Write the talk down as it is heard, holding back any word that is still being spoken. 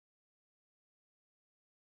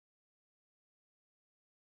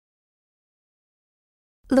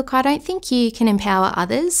Look, I don't think you can empower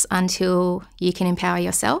others until you can empower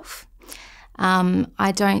yourself.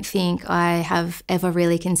 I don't think I have ever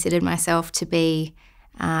really considered myself to be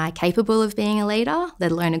capable of being a leader,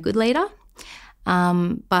 let alone a good leader.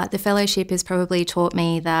 But the fellowship has probably taught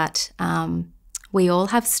me that we all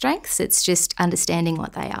have strengths. It's just understanding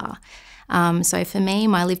what they are. So for me,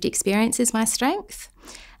 my lived experience is my strength.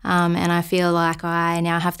 And I feel like I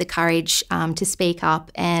now have the courage to speak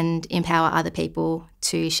up and empower other people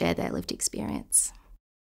to share their lived experience.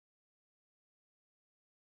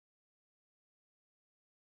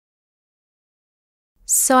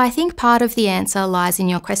 So I think part of the answer lies in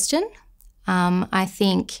your question. I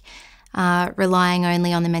think relying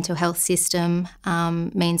only on the mental health system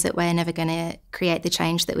means that we're never going to create the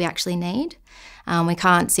change that we actually need. We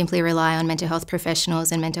can't simply rely on mental health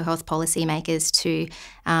professionals and mental health policymakers to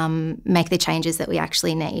make the changes that we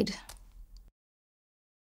actually need.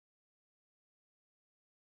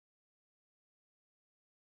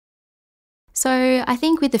 So I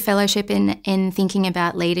think with the fellowship in thinking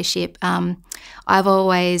about leadership, I've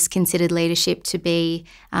always considered leadership to be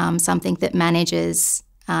something that managers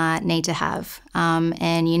need to have,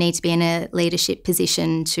 and you need to be in a leadership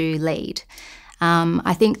position to lead.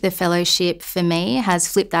 I think the fellowship for me has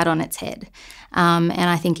flipped that on its head, and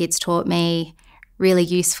I think it's taught me really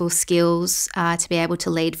useful skills to be able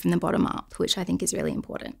to lead from the bottom up, which I think is really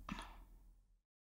important.